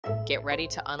Get ready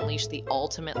to unleash the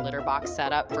ultimate litter box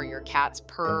setup for your cat's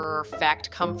perfect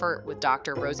comfort with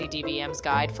Dr. Rosie DVM's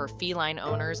guide for feline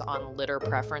owners on litter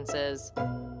preferences.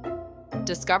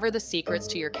 Discover the secrets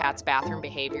to your cat's bathroom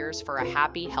behaviors for a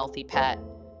happy, healthy pet.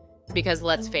 Because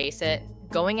let's face it,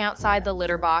 going outside the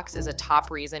litter box is a top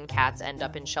reason cats end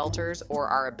up in shelters or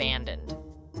are abandoned.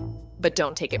 But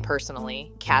don't take it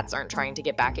personally. Cats aren't trying to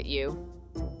get back at you.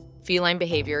 Feline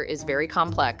behavior is very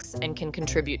complex and can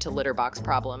contribute to litter box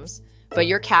problems, but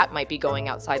your cat might be going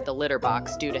outside the litter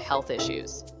box due to health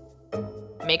issues.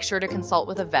 Make sure to consult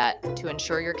with a vet to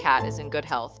ensure your cat is in good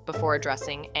health before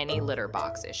addressing any litter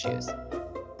box issues.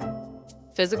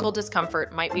 Physical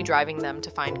discomfort might be driving them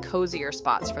to find cozier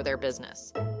spots for their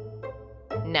business.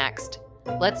 Next,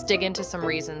 let's dig into some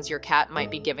reasons your cat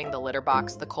might be giving the litter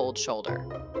box the cold shoulder.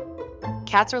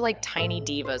 Cats are like tiny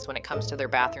divas when it comes to their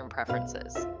bathroom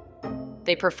preferences.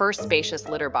 They prefer spacious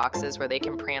litter boxes where they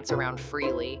can prance around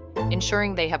freely,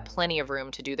 ensuring they have plenty of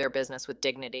room to do their business with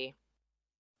dignity.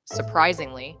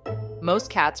 Surprisingly,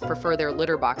 most cats prefer their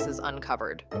litter boxes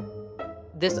uncovered.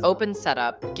 This open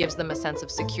setup gives them a sense of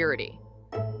security,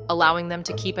 allowing them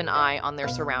to keep an eye on their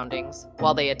surroundings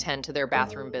while they attend to their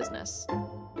bathroom business.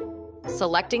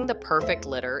 Selecting the perfect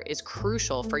litter is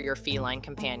crucial for your feline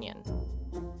companion.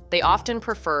 They often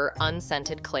prefer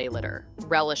unscented clay litter,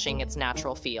 relishing its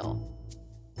natural feel.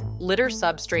 Litter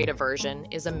substrate aversion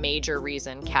is a major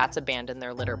reason cats abandon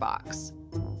their litter box.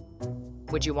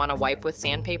 Would you want to wipe with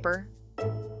sandpaper?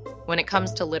 When it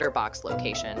comes to litter box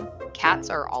location, cats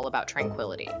are all about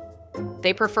tranquility.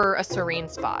 They prefer a serene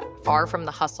spot, far from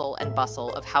the hustle and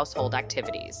bustle of household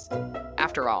activities.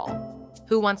 After all,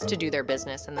 who wants to do their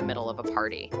business in the middle of a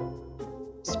party?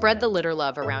 Spread the litter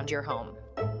love around your home.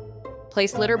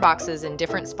 Place litter boxes in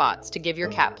different spots to give your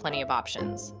cat plenty of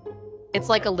options. It's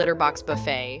like a litter box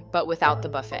buffet, but without the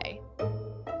buffet.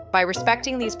 By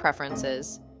respecting these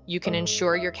preferences, you can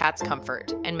ensure your cat's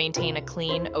comfort and maintain a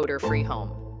clean, odor-free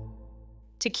home.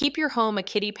 To keep your home a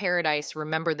kitty paradise,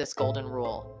 remember this golden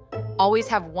rule. Always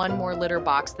have one more litter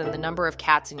box than the number of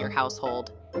cats in your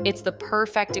household. It's the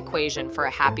perfect equation for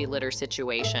a happy litter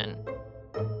situation.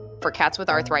 For cats with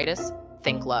arthritis,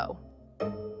 think low.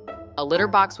 A litter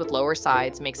box with lower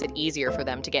sides makes it easier for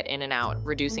them to get in and out,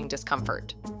 reducing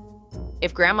discomfort.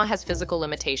 If grandma has physical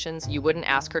limitations, you wouldn't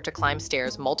ask her to climb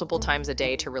stairs multiple times a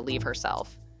day to relieve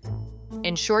herself.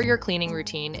 Ensure your cleaning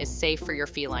routine is safe for your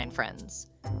feline friends.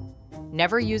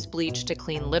 Never use bleach to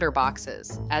clean litter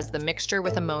boxes, as the mixture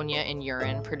with ammonia in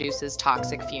urine produces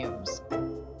toxic fumes.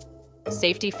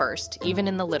 Safety first, even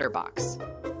in the litter box.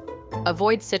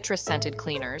 Avoid citrus-scented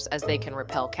cleaners as they can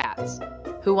repel cats.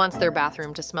 Who wants their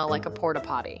bathroom to smell like a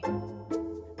porta-potty?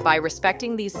 By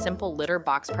respecting these simple litter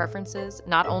box preferences,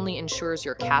 not only ensures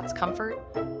your cat's comfort,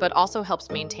 but also helps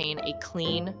maintain a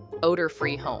clean,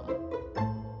 odor-free home.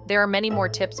 There are many more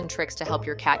tips and tricks to help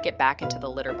your cat get back into the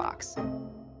litter box.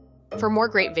 For more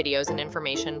great videos and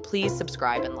information, please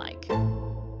subscribe and like.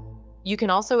 You can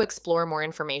also explore more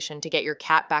information to get your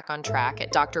cat back on track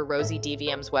at Dr. Rosie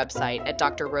DVM's website at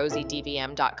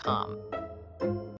drrosiedvm.com.